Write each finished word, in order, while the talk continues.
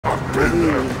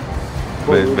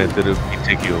मैं तेरे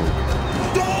पीछे क्यों?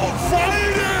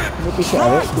 मैं पीछे आ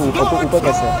रहा तू ऊपर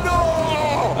कैसे?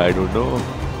 I don't know.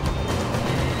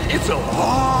 It's a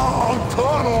long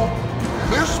tunnel.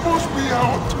 This must be how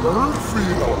a turd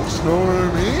feels. Know what I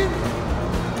mean?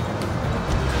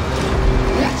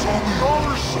 What's on the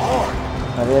other side?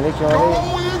 अरे क्या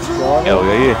हो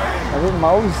गया ये? अरे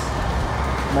माउस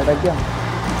मैं अटक गया।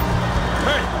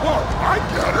 Hey, look, I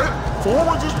get it.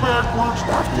 Forwards is backwards.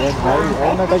 ये भाई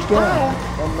और मैं अटक गया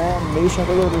और मैं मेरी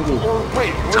शक्ल हो रही थी।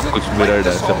 सब कुछ मिरर्ड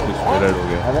है, सब कुछ मिरर्ड हो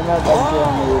गया। अरे मैं अटक गया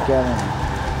मैं ये क्या है?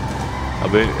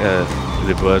 अबे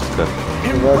रिवर्स कर।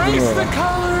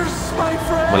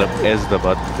 मतलब एस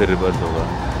दबा फिर रिवर्स होगा।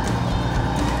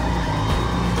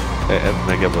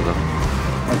 मैं क्या बोला?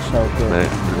 अच्छा ओके। मैं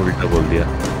उल्टा बोल दिया।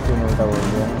 तूने उल्टा बोल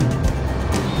दिया।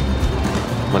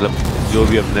 मतलब जो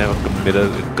भी अपने मिरर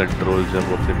कंट्रोल है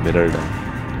वो अपने मिरर्ड है।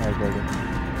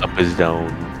 Up is down,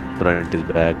 front is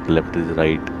back, left is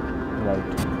right.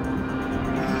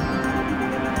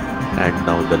 And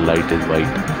now the light is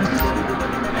white.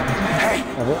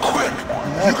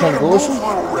 मैं खरगोश हूँ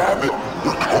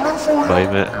भाई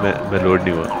मैं लोड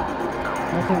नहीं हुआ।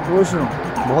 मैं खरगोश हूँ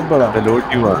बहुत बड़ा। मैं लोड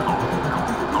नहीं हुआ।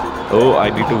 Oh, I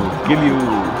need to kill you.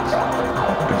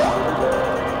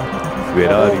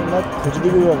 Where are you? मैं खुजली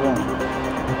भी कर रहा हूँ।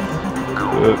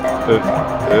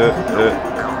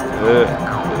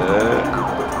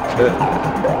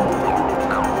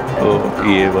 Oh,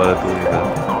 ये वाला तू नहीं था।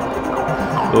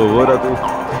 Oh, वो रहा तू।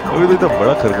 अभी तो इतना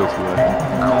बड़ा खरगोश हुआ है।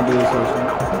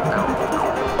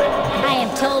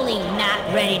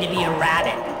 Ready to be a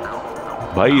rabbit.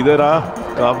 भाई इधर आ,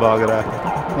 कहाँ भाग रहा है?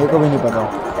 मेरे को भी नहीं पता।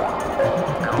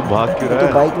 तू भाग क्यों रहा है?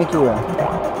 तू बाइक में क्यों है?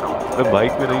 मैं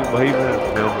बाइक में नहीं भाई, मैं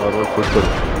नॉर्मल फुट पर।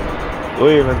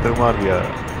 ओए मैं तेरे मार दिया।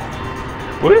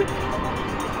 ओए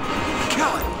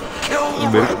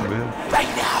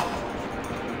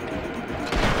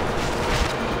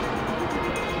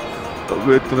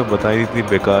अबे तूने बताई नहीं, इतनी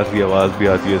बेकार सी आवाज भी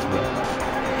आती है इसमें।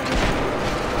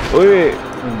 ओए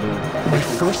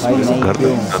भाई नहीं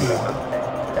क्यों?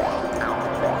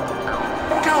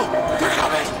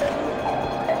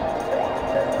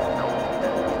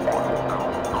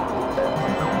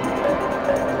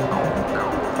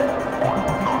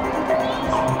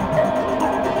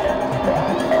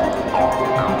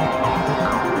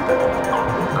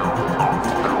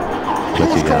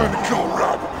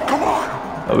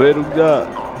 अबे रुक जा।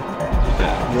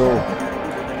 यो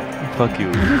फक यू।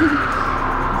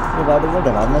 ये गाड़ी में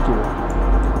डराना क्यों?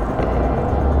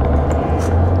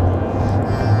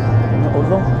 मैं उड़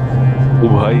रहा हूँ। ओ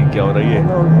भाई क्या हो रही है?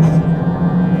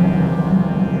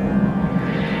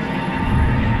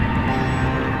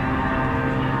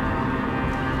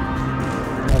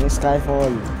 अरे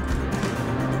स्काईफॉल।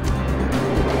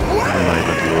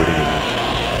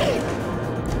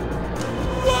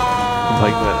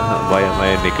 भाई why am I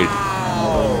naked?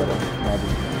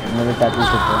 मेरे टैटू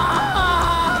से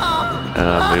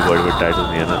मेरी बॉडी में टैटू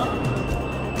नहीं है ना।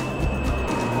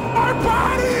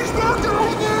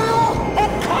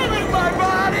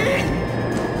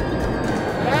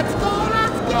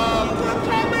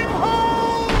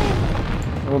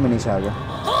 वो मैं नीचे आ गया।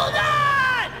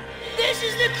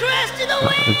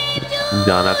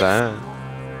 जाना कहाँ है?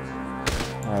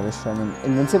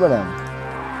 इनविंसिबल है।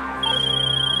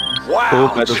 Wow,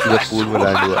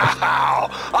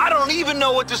 I don't even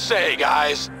know what to say,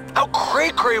 guys. How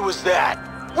cray-cray was that?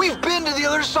 We've been to the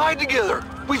other side together.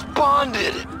 We've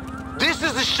bonded. This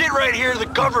is the shit right here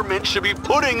the government should be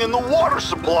putting in the water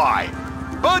supply.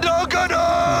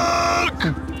 Budakudong!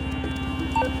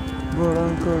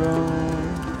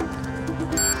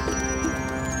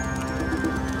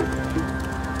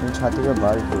 छाती का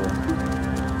बाल क्यों है?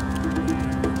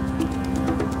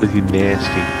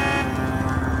 Nasty.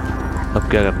 अब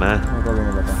क्या करना है?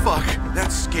 Fuck,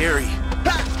 that's scary.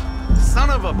 Son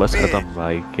of a बस bitch. खत्म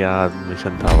भाई, क्या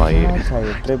मिशन था भाई?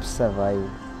 Trip survive.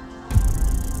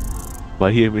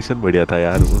 भाई ये मिशन बढ़िया था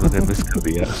यार, उन्होंने मिस कर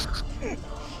दिया।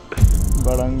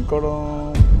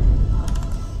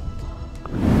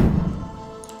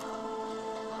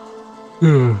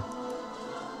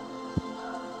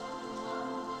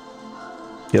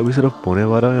 ये अभी सिर्फ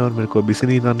 11:15 है और मेरे को अभी से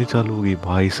नींद आनी चालू होगी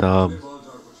भाई साहब।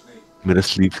 मेरा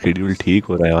स्लीप शेड्यूल ठीक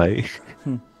हो रहा है भाई।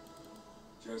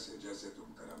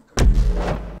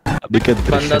 अभी क्या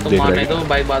बंदा तो मारने दो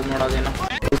भाई, बाद में उड़ा देना।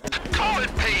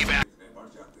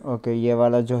 ओके ये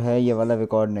वाला जो है ये वाला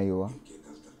रिकॉर्ड नहीं हुआ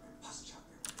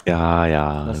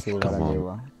यार। बस ये वाला नहीं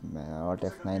हुआ। मैं Alt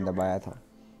F9 दबाया था।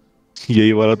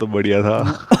 यही वाला तो बढ़िया था।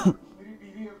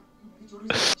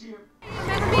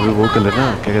 अभी वो कर लेना,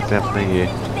 क्या कहते हैं अपना ये।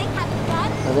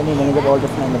 अरे नहीं मैंने जब Alt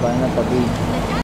F9 दबाया ना तभी